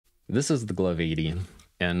This is the Glove80,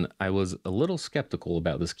 and I was a little skeptical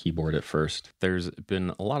about this keyboard at first. There's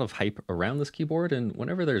been a lot of hype around this keyboard, and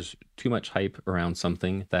whenever there's too much hype around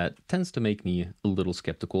something, that tends to make me a little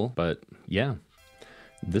skeptical. But yeah,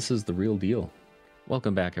 this is the real deal.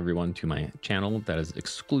 Welcome back everyone to my channel that is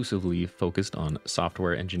exclusively focused on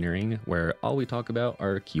software engineering, where all we talk about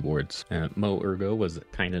are keyboards. MoErgo was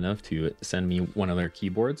kind enough to send me one of their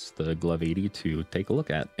keyboards, the Glove80, to take a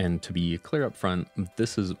look at. And to be clear up front,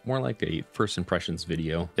 this is more like a first impressions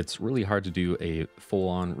video. It's really hard to do a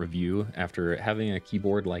full-on review after having a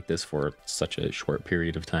keyboard like this for such a short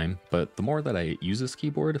period of time. But the more that I use this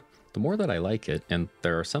keyboard, the more that I like it, and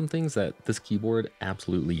there are some things that this keyboard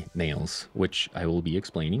absolutely nails, which I will be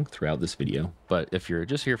explaining throughout this video. But if you're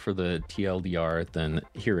just here for the TLDR, then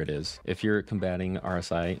here it is. If you're combating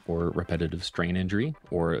RSI or repetitive strain injury,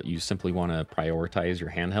 or you simply want to prioritize your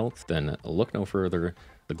hand health, then look no further.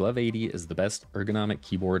 The Glove80 is the best ergonomic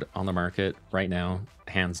keyboard on the market right now,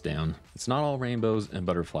 hands down. It's not all rainbows and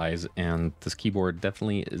butterflies, and this keyboard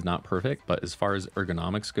definitely is not perfect, but as far as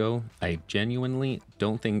ergonomics go, I genuinely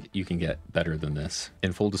don't think you can get better than this.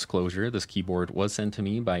 In full disclosure, this keyboard was sent to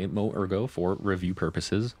me by MoErgo for review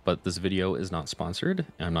purposes, but this video is not sponsored.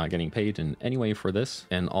 I'm not getting paid in any way for this,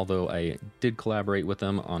 and although I did collaborate with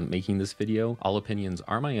them on making this video, all opinions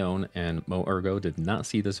are my own, and MoErgo did not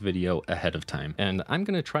see this video ahead of time. And I'm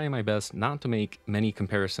going to try my best not to make many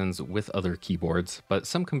comparisons with other keyboards, but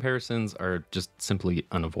some comparisons are just simply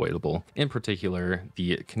unavoidable. In particular,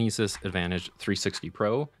 the Kinesis Adv360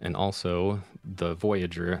 Pro and also the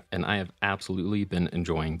Voyager, and I have absolutely been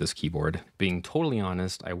enjoying this keyboard. Being totally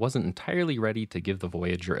honest, I wasn't entirely ready to give the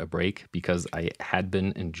Voyager a break because I had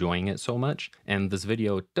been enjoying it so much, and this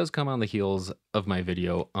video does come on the heels of my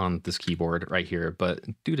video on this keyboard right here, but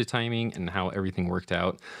due to timing and how everything worked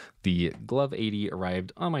out, the Glove80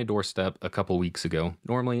 arrived on my doorstep a couple weeks ago.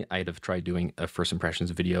 Normally, I'd have tried doing a first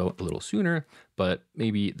impressions video a little sooner, but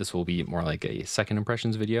maybe this will be more like a second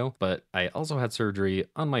impressions video. But I also had surgery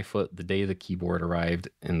on my foot the day the keyboard arrived,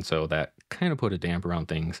 and so that kind of put a damper on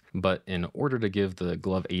things. But in order to give the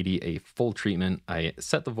Glove80 a full treatment, I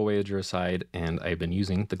set the Voyager aside, and I've been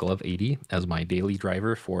using the Glove80 as my daily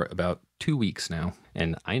driver for about 2 weeks now.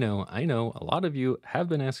 And I know a lot of you have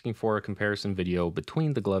been asking for a comparison video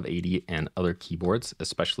between the Glove80 and other keyboards,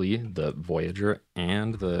 especially the Voyager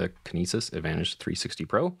and the Kinesis Adv360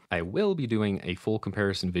 Pro. I will be doing a full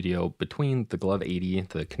comparison video between the Glove80,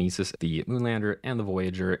 the Kinesis, the Moonlander, and the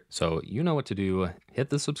Voyager, so you know what to do.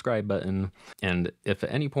 Hit the subscribe button, and if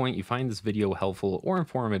at any point you find this video helpful or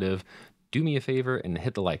informative, do me a favor and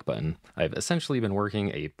hit the like button. I've essentially been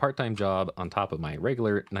working a part-time job on top of my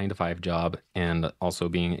regular 9-to-5 job, and also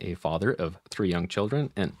being a father of 3 young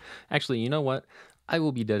children. And actually, you know what? I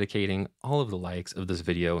will be dedicating all of the likes of this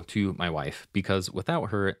video to my wife, because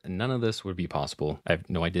without her, none of this would be possible. I have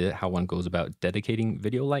no idea how one goes about dedicating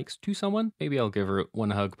video likes to someone. Maybe I'll give her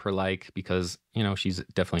 1 hug per like, because, you know, she's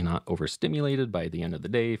definitely not overstimulated by the end of the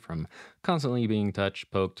day from constantly being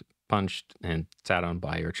touched, poked, punched, and sat on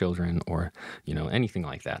by her children, or, you know, anything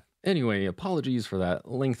like that. Anyway, apologies for that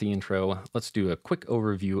lengthy intro. Let's do a quick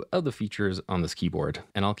overview of the features on this keyboard.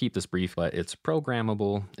 And I'll keep this brief, but it's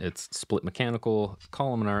programmable, it's split mechanical,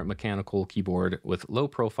 columnar mechanical keyboard with low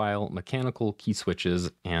profile mechanical key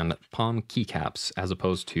switches and palm keycaps, as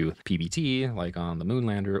opposed to PBT like on the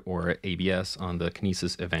Moonlander or ABS on the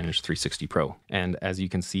Kinesis Adv360 Pro. And as you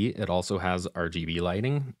can see, it also has RGB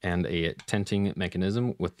lighting and a tenting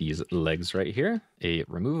mechanism with these legs right here, a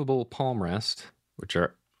removable palm rest, which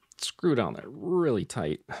are screwed on there really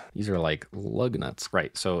tight. These are like lug nuts.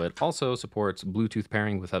 Right, so it also supports Bluetooth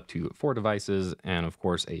pairing with up to 4 devices, and of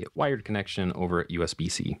course a wired connection over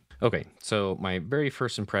USB-C. Okay, so my very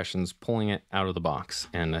first impressions pulling it out of the box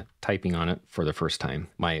and typing on it for the first time.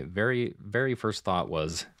 My very first thought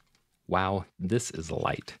was, wow, this is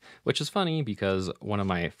light. Which is funny because one of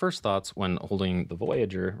my first thoughts when holding the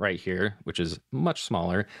Voyager right here, which is much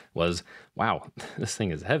smaller, was, wow, this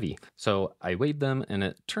thing is heavy. So I weighed them, and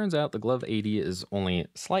it turns out the Glove80 is only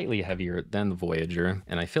slightly heavier than the Voyager.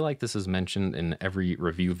 And I feel like this is mentioned in every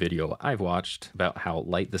review video I've watched about how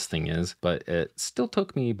light this thing is, but it still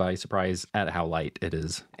took me by surprise at how light it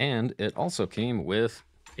is. And it also came with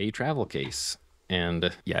a travel case.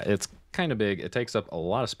 And yeah, it's kind of big. It takes up a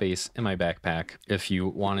lot of space in my backpack. If you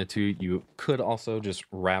wanted to, you could also just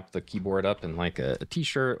wrap the keyboard up in like a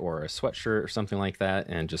t-shirt or a sweatshirt or something like that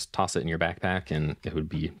and just toss it in your backpack and it would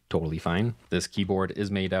be totally fine. This keyboard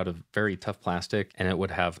is made out of very tough plastic and it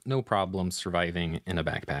would have no problem surviving in a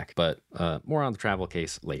backpack, but more on the travel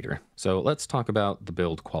case later. So let's talk about the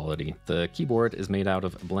build quality. The keyboard is made out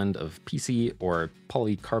of a blend of PC or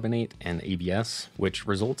polycarbonate and ABS, which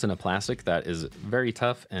results in a plastic that is very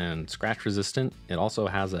tough and scratch resistant. It also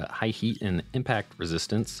has a high heat and impact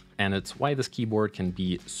resistance, and it's why this keyboard can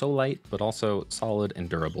be so light but also solid and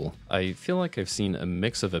durable. I feel like I've seen a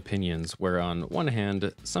mix of opinions where on one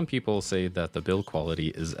hand, some people say that the build quality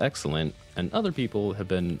is excellent and other people have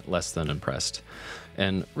been less than impressed.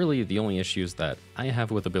 And really the only issues that I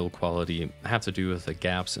have with the build quality have to do with the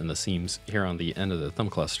gaps in the seams here on the end of the thumb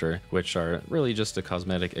cluster, which are really just a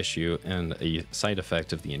cosmetic issue and a side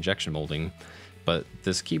effect of the injection molding. But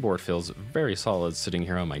this keyboard feels very solid sitting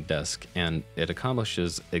here on my desk, and it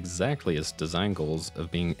accomplishes exactly its design goals of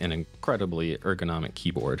being an incredibly ergonomic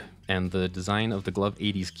keyboard. And the design of the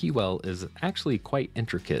Glove80's keywell is actually quite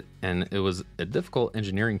intricate, and it was a difficult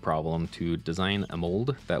engineering problem to design a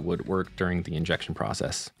mold that would work during the injection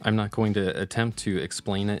process. I'm not going to attempt to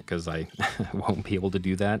explain it because I won't be able to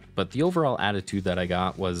do that, but the overall attitude that I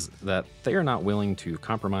got was that they are not willing to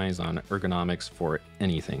compromise on ergonomics for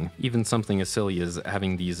anything, even something as silly as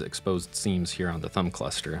having these exposed seams here on the thumb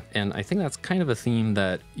cluster. And I think that's kind of a theme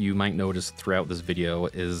that you might notice throughout this video,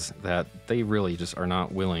 is that they really just are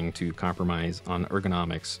not willing to compromise on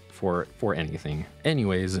ergonomics for anything.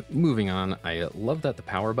 Anyways, moving on, I love that the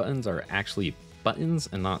power buttons are actually buttons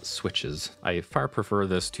and not switches. I far prefer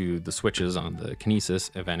this to the switches on the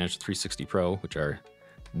Kinesis Adv360 Pro, which are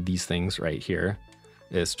these things right here.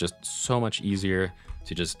 It's just so much easier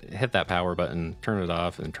to just hit that power button, turn it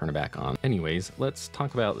off, and turn it back on. Anyways, let's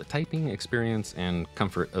talk about the typing experience and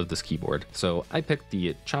comfort of this keyboard. So I picked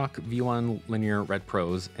the Chalk V1 Linear Red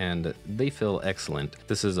Pros, and they feel excellent.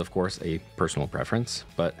 This is, of course, a personal preference,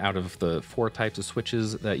 but out of the 4 types of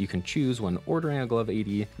switches that you can choose when ordering a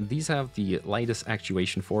Glove80, these have the lightest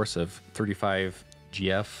actuation force of 35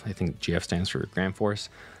 GF. I think GF stands for gram force,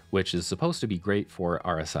 which is supposed to be great for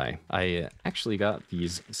RSI. I actually got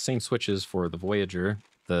these same switches for the Voyager.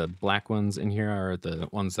 The black ones in here are the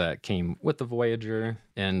ones that came with the Voyager,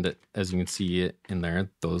 and as you can see in there,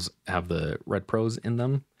 those have the Red Pros in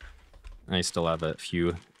them. I still have a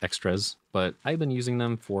few extras, but I've been using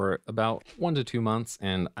them for about 1 to 2 months,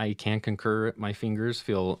 and I can concur my fingers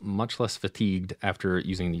feel much less fatigued after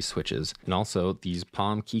using these switches. And also these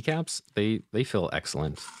palm keycaps, they feel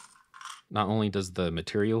excellent. Not only does the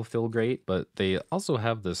material feel great, but they also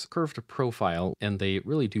have this curved profile, and they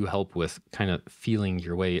really do help with kind of feeling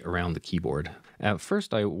your way around the keyboard. At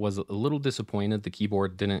first, I was a little disappointed the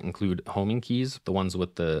keyboard didn't include homing keys, the ones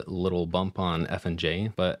with the little bump on F and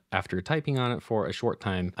J, but after typing on it for a short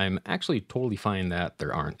time, I'm actually totally fine that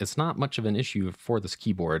there aren't. It's not much of an issue for this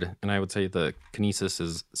keyboard, and I would say the Kinesis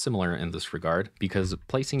is similar in this regard, because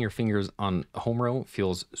placing your fingers on home row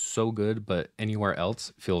feels so good, but anywhere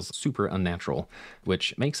else feels super unnatural,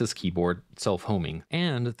 which makes this keyboard self-homing.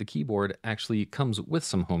 And the keyboard actually comes with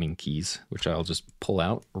some homing keys, which I'll just pull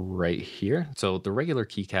out right here. So the regular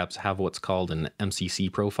keycaps have what's called an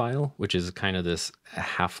MCC profile, which is kind of this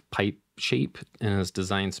half pipe shape and is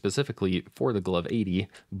designed specifically for the Glove80,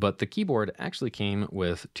 but the keyboard actually came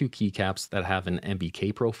with 2 keycaps that have an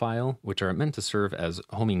MBK profile, which are meant to serve as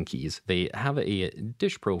homing keys. They have a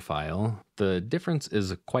dish profile. The difference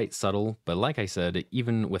is quite subtle, but like I said,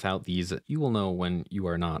 even without these, you will know when you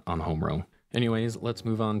are not on home row. Anyways, let's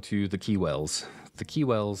move on to the Keywells. The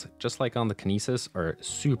Keywells, just like on the Kinesis, are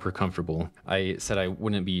super comfortable. I said I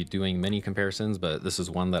wouldn't be doing many comparisons, but this is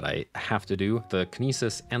one that I have to do. The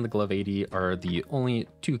Kinesis and the Glove80 are the only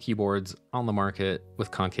 2 keyboards on the market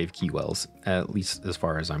with concave keywells, at least as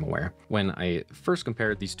far as I'm aware. When I first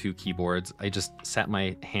compared these 2 keyboards, I just sat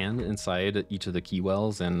my hand inside each of the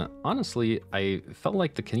keywells, and honestly, I felt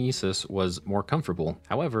like the Kinesis was more comfortable.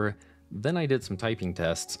 However, then I did some typing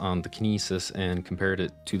tests on the Kinesis and compared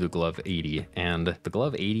it to the Glove80, and the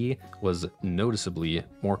Glove80 was noticeably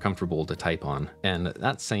more comfortable to type on, and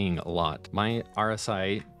that's saying a lot. My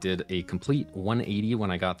RSI did a complete 180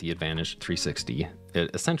 when I got the Adv360.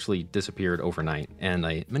 It essentially disappeared overnight, and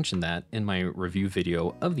I mentioned that in my review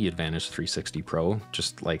video of the Adv360 Pro,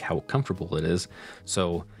 just like how comfortable it is.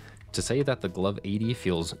 So To say that the Glove80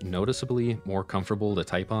 feels noticeably more comfortable to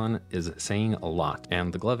type on is saying a lot,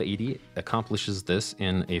 and the Glove80 accomplishes this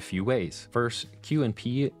in a few ways. First, Q and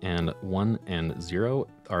P and 1 and 0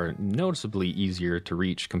 are noticeably easier to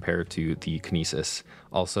reach compared to the Kinesis.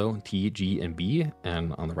 Also, T, G, and B,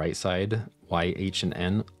 and on the right side, Y, H, and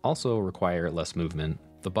N also require less movement.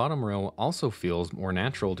 The bottom row also feels more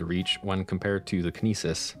natural to reach when compared to the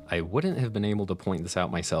Kinesis. I wouldn't have been able to point this out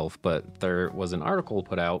myself, but there was an article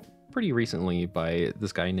put out pretty recently by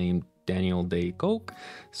this guy named Daniel De Koch.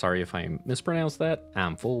 Sorry if I mispronounced that.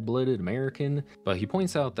 I'm full-blooded American. But he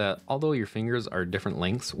points out that although your fingers are different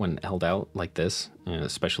lengths when held out like this,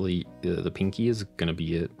 especially the pinky is going to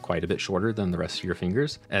be quite a bit shorter than the rest of your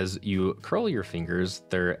fingers, as you curl your fingers,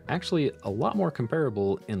 they're actually a lot more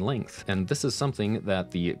comparable in length. And this is something that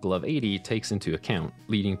the Glove80 takes into account,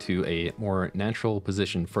 leading to a more natural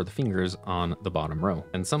position for the fingers on the bottom row.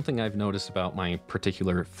 And something I've noticed about my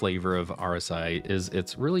particular flavor of RSI is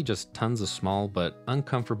it's really just tons of small but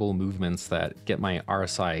uncomfortable movements that get my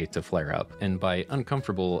RSI to flare up. And by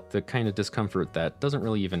uncomfortable, the kind of discomfort that doesn't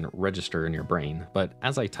really even register in your brain. But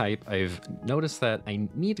as I type, I've noticed that I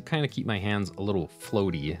need to kind of keep my hands a little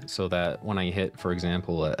floaty so that when I hit, for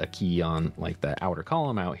example, a key on like the outer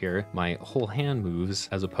column out here, my whole hand moves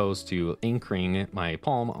as opposed to anchoring my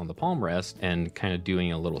palm on the palm rest and kind of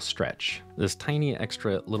doing a little stretch. This tiny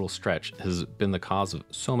extra little stretch has been the cause of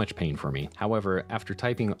so much pain for me. However, after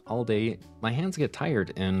typing all day, my hands get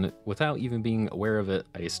tired, and without even being aware of it,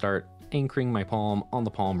 I start anchoring my palm on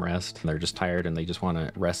the palm rest. They're just tired and they just want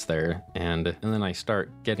to rest there. And then I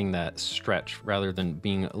start getting that stretch rather than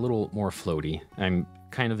being a little more floaty. I'm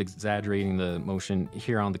kind of exaggerating the motion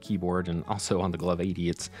here on the keyboard and also on the Glove80.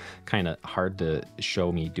 It's kind of hard to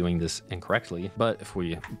show me doing this incorrectly. But if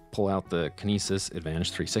we pull out the Kinesis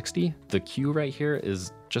Advantage360, the Q right here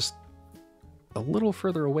is just a little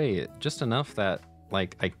further away, just enough that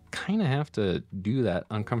like I kind of have to do that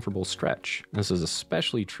uncomfortable stretch. This is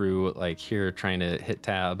especially true like here trying to hit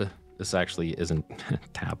tab. This actually isn't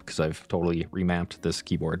tab because I've totally remapped this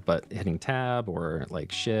keyboard, but hitting tab or like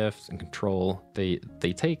shift and control, they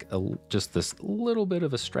take just this little bit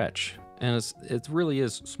of a stretch. And it really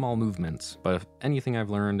is small movements, but if anything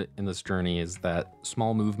I've learned in this journey is that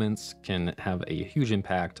small movements can have a huge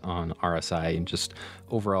impact on RSI and just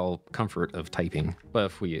overall comfort of typing. But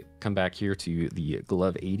if we come back here to the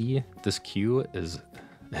Glove80, this Q is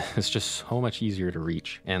it's just so much easier to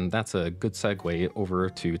reach. And that's a good segue over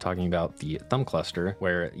to talking about the thumb cluster,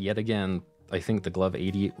 where yet again, I think the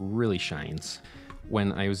Glove80 really shines.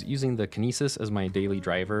 When I was using the Kinesis as my daily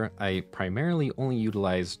driver, I primarily only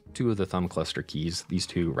utilized two of the thumb cluster keys, these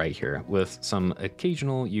two right here, with some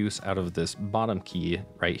occasional use out of this bottom key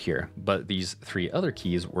right here. But these three other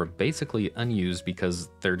keys were basically unused because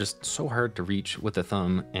they're just so hard to reach with the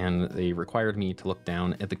thumb, and they required me to look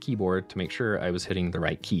down at the keyboard to make sure I was hitting the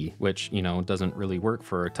right key, which, you know, doesn't really work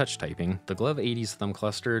for touch typing. The Glove80's thumb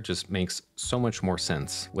cluster just makes so much more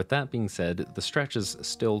sense. With that being said, the stretch is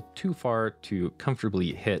still too far to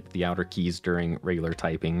comfortably hit the outer keys during regular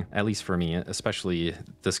typing, at least for me, especially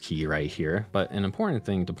this key right here. But an important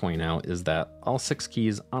thing to point out is that all 6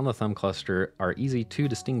 keys on the thumb cluster are easy to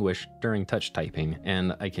distinguish during touch typing,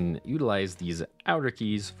 and I can utilize these outer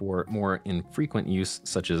keys for more infrequent use,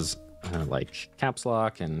 such as like caps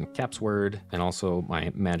lock and caps word, and also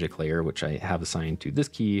my magic layer, which I have assigned to this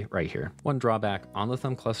key right here. One drawback on the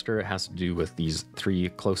thumb cluster has to do with these 3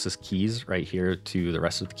 closest keys right here to the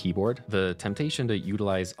rest of the keyboard. The temptation to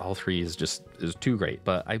utilize all 3 is too great,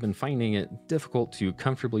 but I've been finding it difficult to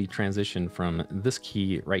comfortably transition from this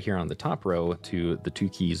key right here on the top row to the 2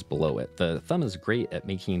 keys below it. The thumb is great at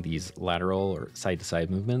making these lateral or side-to-side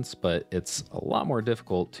movements, but it's a lot more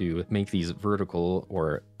difficult to make these vertical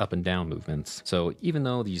or up and down movements. So even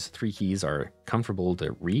though these 3 keys are comfortable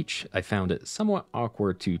to reach, I found it somewhat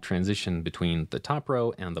awkward to transition between the top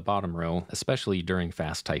row and the bottom row, especially during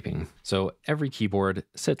fast typing. So every keyboard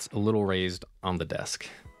sits a little raised on the desk.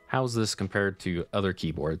 How's this compared to other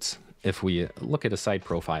keyboards? If we look at a side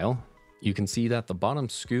profile, you can see that the bottom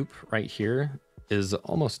scoop right here is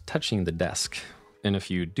almost touching the desk. And if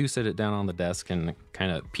you do sit it down on the desk and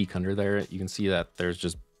kind of peek under there, you can see that there's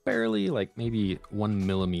just barely like maybe 1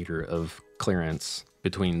 millimeter of clearance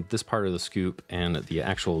between this part of the scoop and the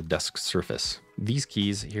actual desk surface. These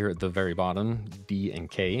keys here at the very bottom, D and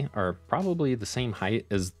K, are probably the same height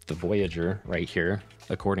as the Voyager right here,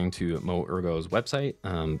 according to MoErgo's website.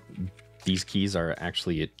 These keys are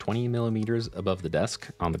actually 20 millimeters above the desk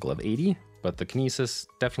on the Glove80, but the Kinesis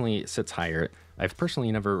definitely sits higher. I've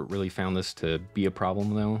personally never really found this to be a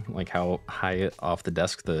problem though, like how high off the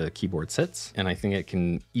desk the keyboard sits. And I think it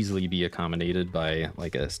can easily be accommodated by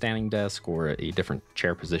like a standing desk or a different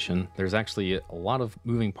chair position. There's actually a lot of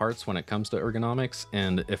moving parts when it comes to ergonomics.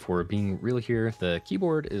 And if we're being real here, the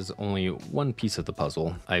keyboard is only one piece of the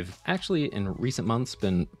puzzle. I've actually in recent months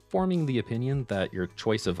been forming the opinion that your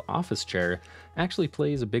choice of office chair actually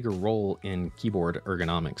plays a bigger role in keyboard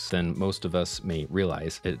ergonomics than most of us may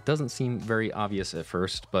realize. It doesn't seem very obvious at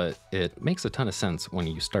first, but it makes a ton of sense when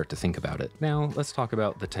you start to think about it. Now let's talk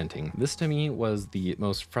about the tenting. This to me was the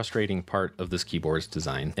most frustrating part of this keyboard's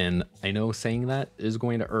design. And I know saying that is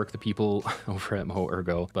going to irk the people over at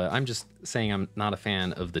MoErgo, but I'm just saying I'm not a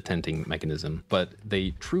fan of the tenting mechanism. But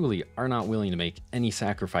they truly are not willing to make any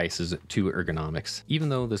sacrifices to ergonomics. Even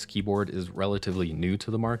though this keyboard is relatively new to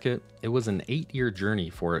the market, it was an 8-year journey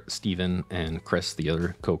for Steven and Chris, the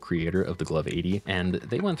other co-creator of the Glove80, and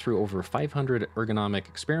they went through over 500 ergonomic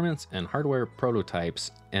experiments and hardware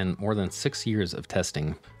prototypes and more than 6 years of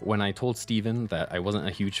testing. When I told Steven that I wasn't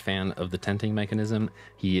a huge fan of the tenting mechanism,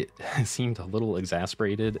 he seemed a little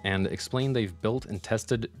exasperated and explained they've built and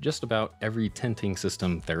tested just about every tenting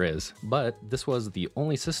system there is. But this was the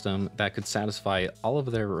only system that could satisfy all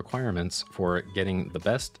of their requirements for getting the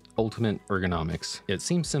best ultimate ergonomics. It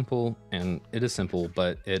seems simple, and it is simple,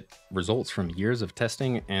 but it results from years of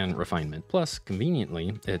testing and refinement. Plus,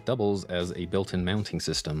 conveniently, it doubles as a built-in mounting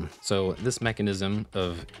system. So this mechanism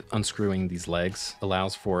of unscrewing these legs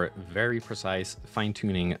allows for very precise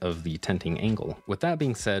fine-tuning of the tenting angle. With that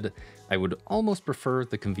being said, I would almost prefer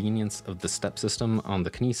the convenience of the step system on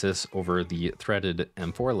the Kinesis over the threaded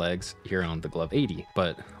M4 legs here on the Glove80.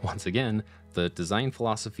 But once again, the design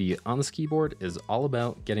philosophy on this keyboard is all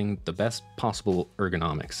about getting the best possible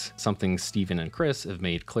ergonomics, something Steven and Chris have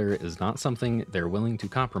made clear is not something they're willing to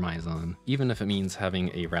compromise on, even if it means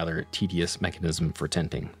having a rather tedious mechanism for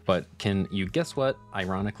tenting. But can you guess what,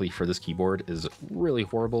 ironically for this keyboard, is really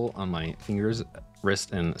horrible on my fingers,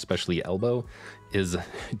 wrist, and especially elbow, is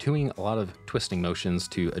doing a lot of twisting motions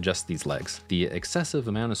to adjust these legs. The excessive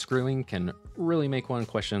amount of screwing can really make one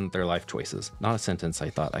question their life choices. Not a sentence I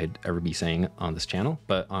thought I'd ever be saying on this channel,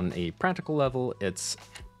 but on a practical level, it's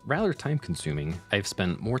rather time consuming. I've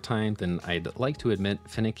spent more time than I'd like to admit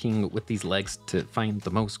finicking with these legs to find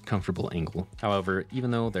the most comfortable angle. However,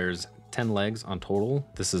 even though there's 10 legs on total,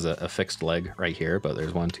 this is a fixed leg right here, but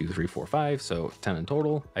there's 1, 2, 3, 4, 5, so 10 in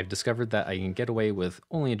total. I've discovered that I can get away with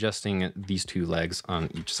only adjusting these 2 legs on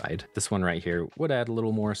each side. This one right here would add a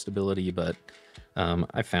little more stability, but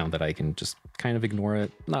I found that I can just kind of ignore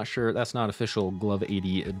it. Not sure, that's not official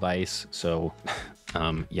Glove80 advice, so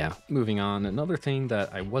yeah, moving on. Another thing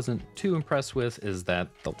that I wasn't too impressed with is that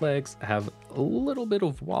the legs have a little bit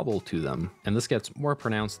of wobble to them, and this gets more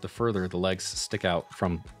pronounced the further the legs stick out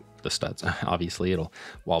from the studs. Obviously, it'll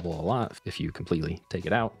wobble a lot if you completely take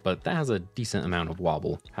it out, but that has a decent amount of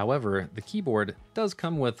wobble. However, the keyboard does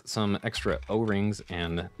come with some extra O-rings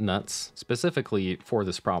and nuts specifically for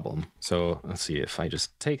this problem. So let's see, if I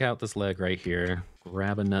just take out this leg right here,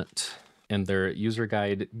 grab a nut, and their user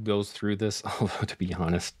guide goes through this, although to be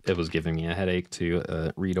honest, it was giving me a headache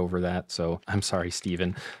to read over that. So I'm sorry,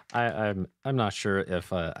 Steven. I'm not sure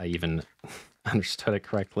if I even understood it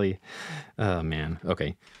correctly. Oh man,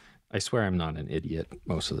 okay. I swear I'm not an idiot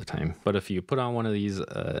most of the time. But if you put on one of these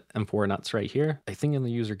M4 nuts right here, I think in the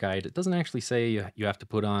user guide, it doesn't actually say you have to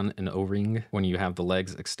put on an O-ring when you have the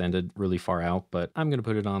legs extended really far out, but I'm gonna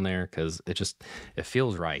put it on there because it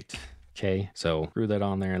feels right. Okay, so screw that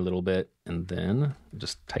on there a little bit and then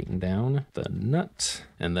just tighten down the nut.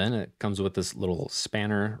 And then it comes with this little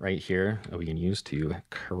spanner right here that we can use to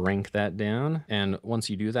crank that down. And once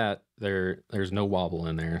you do that, there's no wobble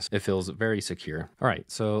in there. It feels very secure. All right,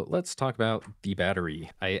 so let's talk about the battery.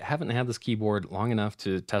 I haven't had this keyboard long enough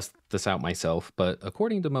to test this out myself, but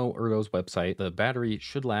according to MoErgo's website, the battery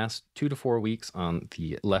should last 2 to 4 weeks on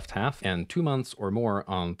the left half and 2 months or more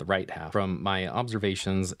on the right half. From my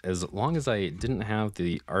observations, as long as I didn't have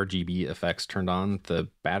the RGB effects turned on, the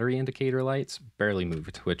battery indicator lights barely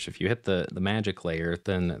moved, which if you hit the magic layer,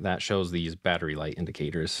 then that shows these battery light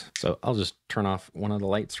indicators. So I'll just turn off one of the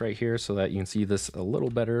lights right here so that you can see this a little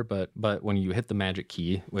better, but when you hit the magic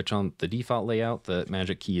key, which on the default layout, the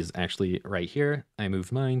magic key is actually right here. I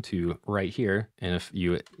moved mine to right here, and if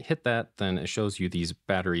you hit that, then it shows you these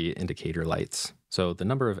battery indicator lights. So the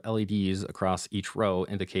number of LEDs across each row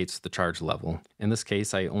indicates the charge level. In this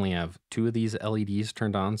case, I only have 2 of these LEDs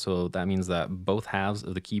turned on, so that means that both halves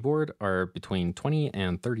of the keyboard are between 20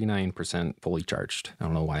 and 39% fully charged. I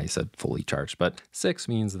don't know why I said fully charged, but 6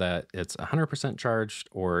 means that it's 100% charged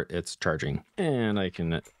or it's charging. And I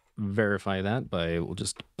can verify that we'll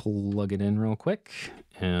just plug it in real quick,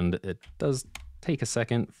 and it does take a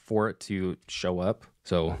second for it to show up.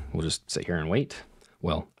 So we'll just sit here and wait.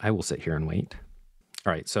 Well, I will sit here and wait.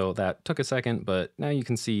 All right, so that took a second, but now you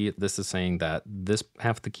can see this is saying that this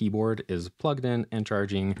half of the keyboard is plugged in and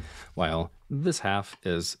charging, while this half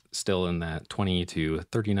is still in that 20 to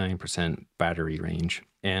 39% battery range.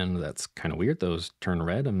 And that's kind of weird. Those turn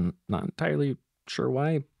red. I'm not entirely sure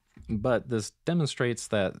why, but this demonstrates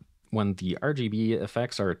that when the RGB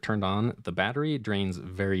effects are turned on, the battery drains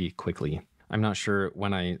very quickly. I'm not sure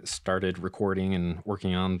when I started recording and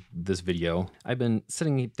working on this video. I've been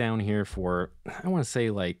sitting down here for, I want to say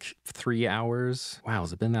like 3 hours. Wow,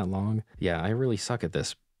 has it been that long? Yeah, I really suck at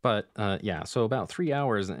this. But yeah, so about 3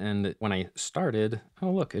 hours, and when I started, oh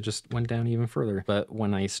look, it just went down even further. But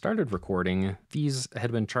when I started recording, these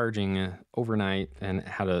had been charging overnight and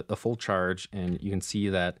had a full charge, and you can see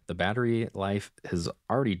that the battery life has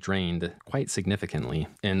already drained quite significantly.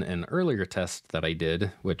 In an earlier test that I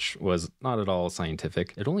did, which was not at all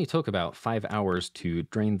scientific, it only took about 5 hours to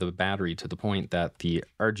drain the battery to the point that the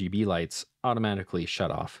RGB lights automatically shut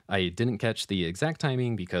off. I didn't catch the exact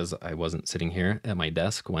timing because I wasn't sitting here at my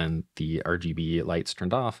desk when the RGB lights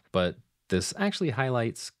turned off, but this actually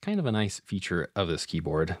highlights kind of a nice feature of this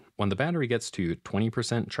keyboard. When the battery gets to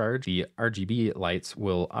 20% charge, the RGB lights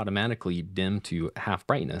will automatically dim to half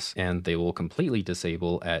brightness, and they will completely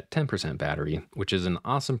disable at 10% battery, which is an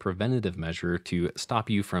awesome preventative measure to stop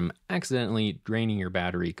you from accidentally draining your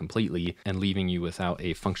battery completely and leaving you without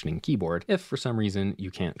a functioning keyboard if for some reason you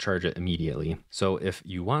can't charge it immediately. So if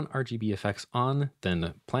you want RGB effects on,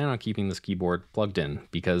 then plan on keeping this keyboard plugged in,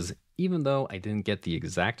 because even though I didn't get the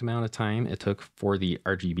exact amount of time it took for the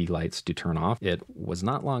RGB lights to turn off, it was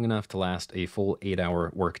not long enough to last a full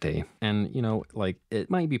 8-hour workday. And you know, like, it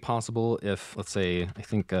might be possible if, let's say, I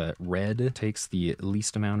think red takes the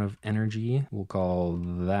least amount of energy. We'll call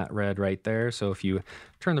that red right there. So if you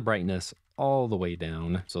turn the brightness all the way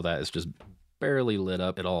down so that it's just barely lit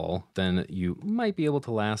up at all, then you might be able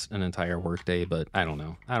to last an entire workday, but I don't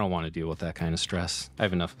know. I don't want to deal with that kind of stress. I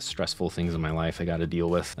have enough stressful things in my life I got to deal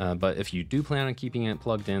with. But if you do plan on keeping it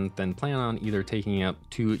plugged in, then plan on either taking up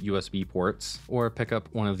 2 USB ports or pick up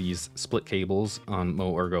one of these split cables on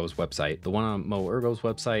MoErgo's website. The one on MoErgo's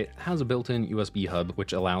website has a built-in USB hub,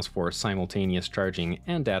 which allows for simultaneous charging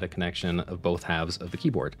and data connection of both halves of the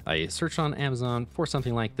keyboard. I searched on Amazon for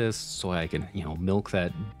something like this so I could, you know, milk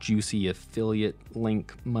that juicy affiliate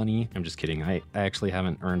link money. I'm just kidding. I actually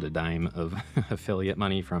haven't earned a dime of affiliate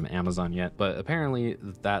money from Amazon yet, but apparently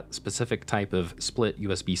that specific type of split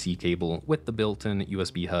USB-C cable with the built-in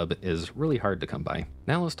USB hub is really hard to come by.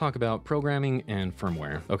 Now let's talk about programming and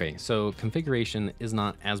firmware. Okay, so configuration is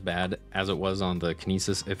not as bad as it was on the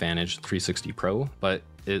Kinesis Adv360 Pro, but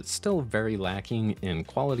it's still very lacking in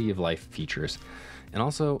quality of life features. And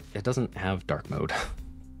also, it doesn't have dark mode.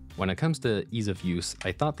 When it comes to ease of use,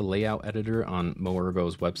 I thought the layout editor on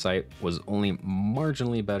MoErgo's website was only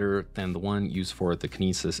marginally better than the one used for the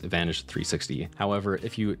Kinesis Adv360. However,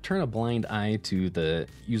 if you turn a blind eye to the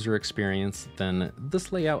user experience, then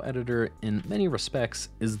this layout editor in many respects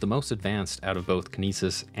is the most advanced out of both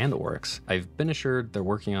Kinesis and Oryx. I've been assured they're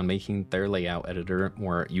working on making their layout editor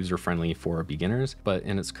more user-friendly for beginners, but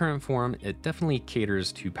in its current form, it definitely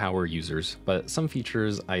caters to power users. But some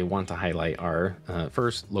features I want to highlight are,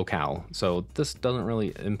 first, locale. So this doesn't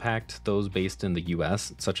really impact those based in the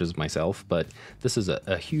US, such as myself, but this is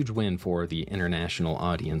a huge win for the international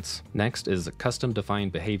audience. Next is custom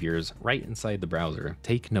defined behaviors right inside the browser.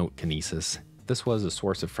 Take note, Kinesis. This was a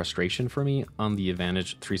source of frustration for me on the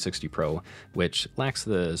Advantage360 Pro, which lacks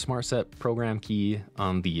the Smart Set program key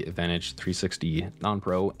on the Advantage360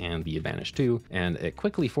 Non-Pro and the Advantage 2, and it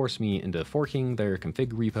quickly forced me into forking their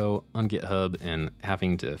config repo on GitHub and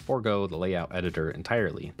having to forego the layout editor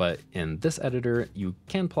entirely. But in this editor, you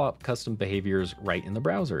can plop custom behaviors right in the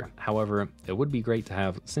browser. However, it would be great to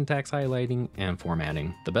have syntax highlighting and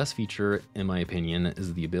formatting. The best feature, in my opinion,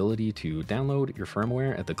 is the ability to download your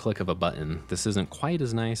firmware at the click of a button. This isn't quite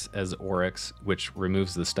as nice as Oryx, which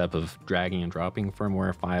removes the step of dragging and dropping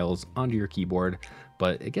firmware files onto your keyboard,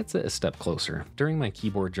 but it gets it a step closer. During my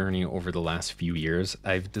keyboard journey over the last few years,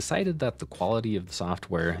 I've decided that the quality of the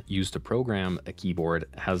software used to program a keyboard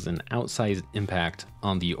has an outsized impact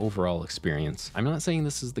on the overall experience. I'm not saying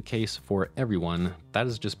this is the case for everyone, that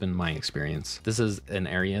has just been my experience. This is an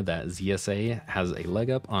area that ZSA has a leg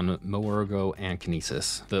up on MoErgo and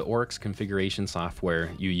Kinesis. The Oryx configuration software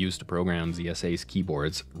you use to program ZSA's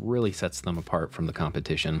keyboards really sets them apart from the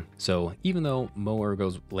competition. So even though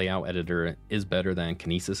MoErgo's layout editor is better than and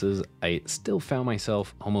Kinesis's, I still found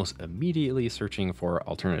myself almost immediately searching for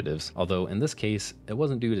alternatives. Although in this case, it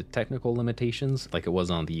wasn't due to technical limitations like it was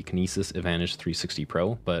on the Kinesis Adv360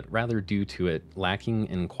 Pro, but rather due to it lacking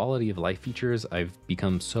in quality of life features I've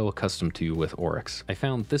become so accustomed to with Oryx. I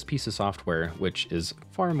found this piece of software, which is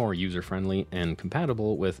far more user-friendly and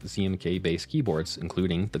compatible with ZMK-based keyboards,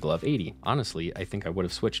 including the Glove80. Honestly, I think I would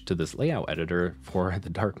have switched to this layout editor for the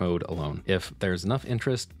dark mode alone. If there's enough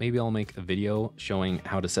interest, maybe I'll make a video showing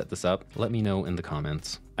how to set this up. Let me know in the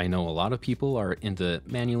comments. I know a lot of people are into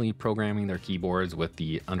manually programming their keyboards with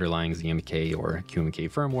the underlying ZMK or QMK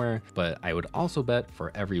firmware, but I would also bet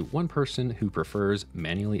for every one person who prefers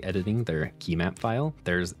manually editing their key map file,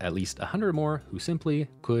 there's at least 100 more who simply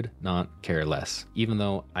could not care less. Even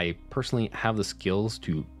though I personally have the skills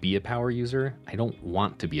to be a power user, I don't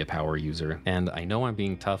want to be a power user. And I know I'm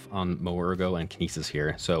being tough on MoErgo and Kinesis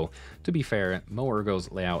here, so to be fair,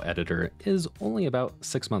 MoErgo's layout editor is only about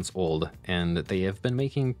 6 months old, and they have been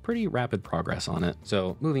making pretty rapid progress on it.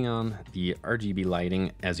 So moving on, the RGB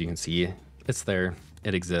lighting, as you can see, it's there,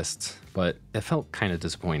 it exists, but it felt kind of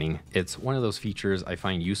disappointing. It's one of those features I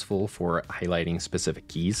find useful for highlighting specific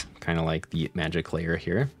keys, kind of like the magic layer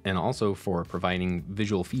here, and also for providing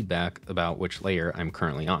visual feedback about which layer I'm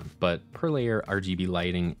currently on. But per layer RGB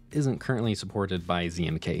lighting isn't currently supported by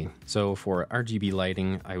ZMK. So for RGB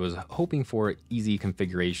lighting, I was hoping for easy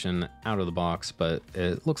configuration out of the box, but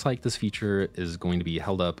it looks like this feature is going to be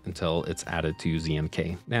held up until it's added to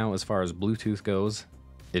ZMK. Now, as far as Bluetooth goes,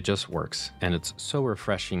 it just works, and it's so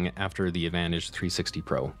refreshing after the Adv360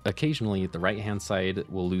 Pro. Occasionally, the right-hand side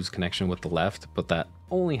will lose connection with the left, but that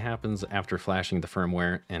only happens after flashing the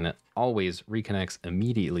firmware, and it always reconnects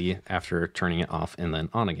immediately after turning it off and then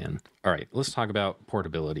on again. All right, let's talk about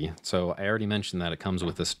portability. So I already mentioned that it comes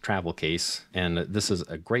with this travel case, and this is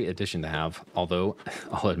a great addition to have, although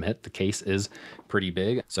I'll admit the case is pretty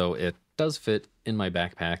big, so it does fit in my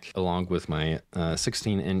backpack along with my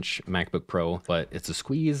 16-inch MacBook Pro, but it's a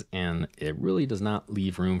squeeze and it really does not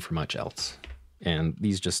leave room for much else. And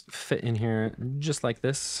these just fit in here just like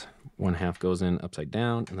this. One half goes in upside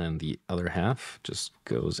down, and then the other half just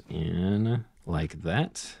goes in like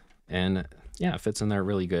that. And yeah, it fits in there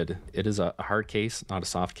really good. It is a hard case, not a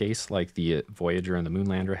soft case like the Voyager and the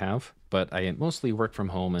Moonlander have. But I mostly work from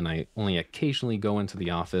home and I only occasionally go into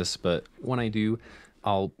the office, but when I do,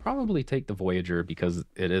 I'll probably take the Voyager because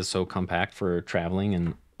it is so compact for traveling,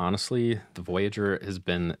 and honestly, the Voyager has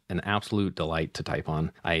been an absolute delight to type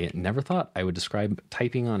on. I never thought I would describe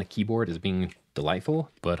typing on a keyboard as being delightful,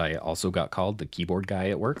 but I also got called the keyboard guy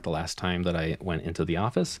at work the last time that I went into the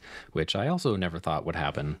office, which I also never thought would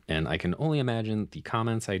happen. And I can only imagine the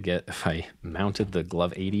comments I'd get if I mounted the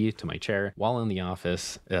Glove80 to my chair while in the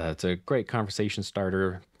office. It's a great conversation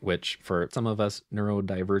starter, which for some of us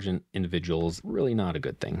neurodivergent individuals, really not a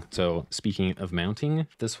good thing. So speaking of mounting,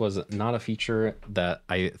 this was not a feature that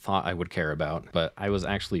I thought I would care about, but I was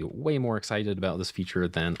actually way more excited about this feature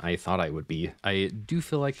than I thought I would be. I do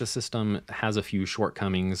feel like the system has a few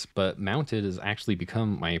shortcomings, but mounted has actually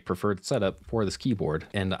become my preferred setup for this keyboard,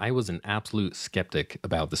 and I was an absolute skeptic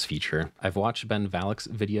about this feature. I've watched Ben Valek's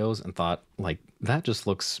videos and thought, like, that just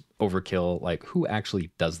looks overkill, like who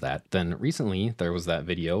actually does that? Then recently there was that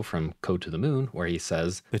video from Code to the Moon where he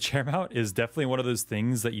says, the chair mount is definitely one of those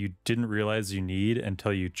things that you didn't realize you need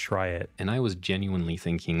until you try it. And I was genuinely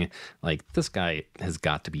thinking, like, this guy has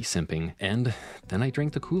got to be simping. And then I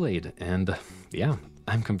drank the Kool-Aid, and yeah,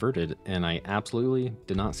 I'm converted, and I absolutely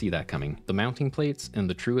did not see that coming. The mounting plates, in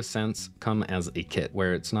the truest sense, come as a kit,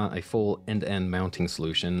 where it's not a full end-to-end mounting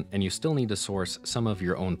solution, and you still need to source some of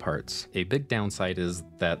your own parts. A big downside is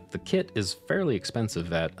that the kit is fairly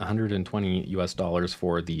expensive at $120 US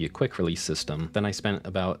for the quick release system. Then I spent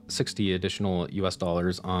about $60 additional US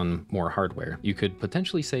on more hardware. You could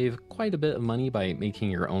potentially save quite a bit of money by making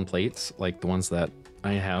your own plates, like the ones that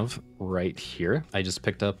I have right here. I just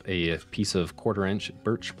picked up a piece of 1/4-inch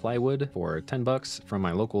birch plywood for 10 bucks from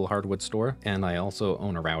my local hardwood store, and I also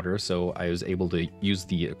own a router, so I was able to use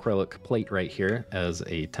the acrylic plate right here as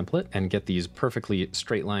a template and get these perfectly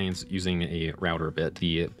straight lines using a router bit.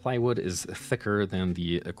 The plywood is thicker than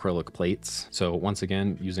the acrylic plates, so once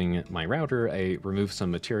again, using my router, I removed some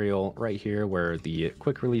material right here where the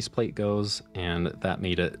quick release plate goes, and that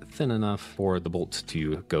made it thin enough for the bolt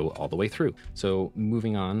to go all the way through. So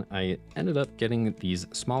moving on, I ended up getting these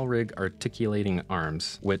small rig articulating arms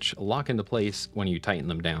arms, which lock into place when you tighten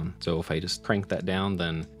them down. So if I just crank that down,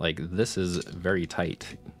 then like this is very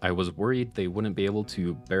tight. I was worried they wouldn't be able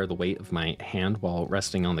to bear the weight of my hand while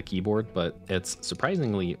resting on the keyboard, but it's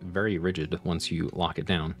surprisingly very rigid once you lock it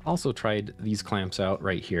down. Also tried these clamps out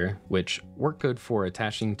right here, which work good for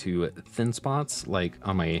attaching to thin spots like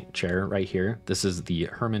on my chair right here. This is the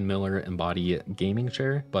Herman Miller Embody gaming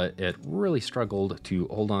chair, but it really struggled to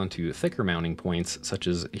hold on to thicker mounting points such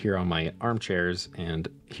as here on my armchairs and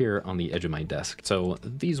here on the edge of my desk. So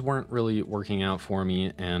these weren't really working out for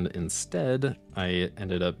me, and instead I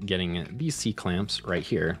ended up getting these C-clamps right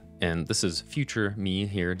here. And this is future me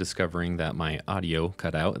here discovering that my audio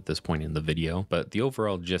cut out at this point in the video. But the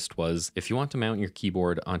overall gist was, if you want to mount your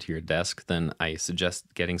keyboard onto your desk, then I suggest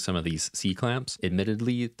getting some of these C-clamps.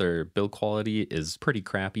 Admittedly, their build quality is pretty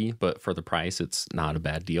crappy, but for the price, it's not a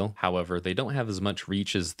bad deal. However, they don't have as much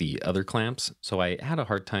reach as the other clamps, so I had a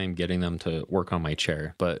hard time getting them to work on my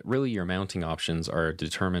chair. But really, your mounting options are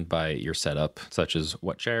determined by your setup, such as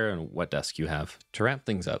what chair and what desk you have. To wrap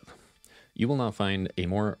things up, you will not find a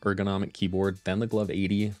more ergonomic keyboard than the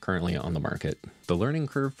Glove80 currently on the market. The learning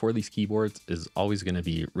curve for these keyboards is always going to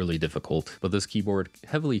be really difficult, but this keyboard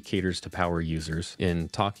heavily caters to power users. In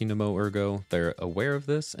talking to MoErgo, they're aware of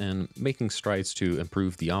this and making strides to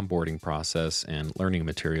improve the onboarding process and learning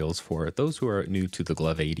materials for those who are new to the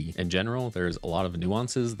Glove80. In general, there's a lot of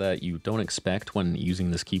nuances that you don't expect when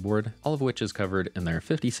using this keyboard, all of which is covered in their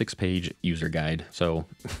 56-page user guide. So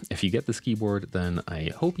if you get this keyboard, then I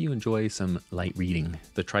hope you enjoy some light reading.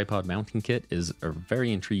 The tripod mounting kit is a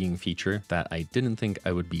very intriguing feature that I didn't think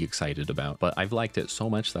I would be excited about, but I've liked it so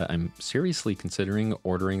much that I'm seriously considering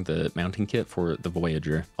ordering the mounting kit for the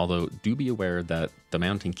Voyager. Although do be aware that the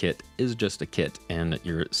mounting kit is just a kit and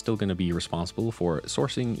you're still going to be responsible for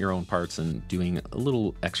sourcing your own parts and doing a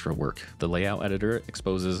little extra work. The layout editor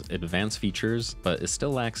exposes advanced features, but it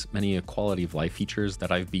still lacks many quality of life features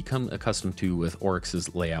that I've become accustomed to with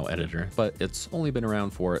Oryx's layout editor, but it's only been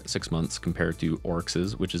around for 6 months compared to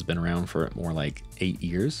Oryx's, which has been around for more like 8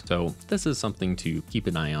 years. So this is something to keep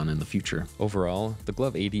an eye on in the future. Overall, the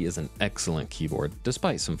Glove80 is an excellent keyboard,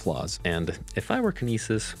 despite some flaws. And if I were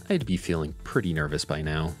Kinesis, I'd be feeling pretty nervous by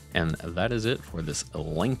now. And that is it for this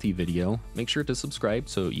lengthy video. Make sure to subscribe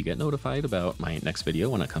so you get notified about my next video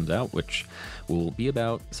when it comes out, which will be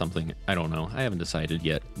about something, I don't know, I haven't decided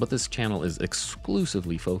yet. But this channel is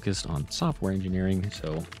exclusively focused on software engineering,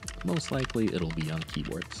 so most likely it'll be on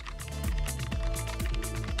keyboards.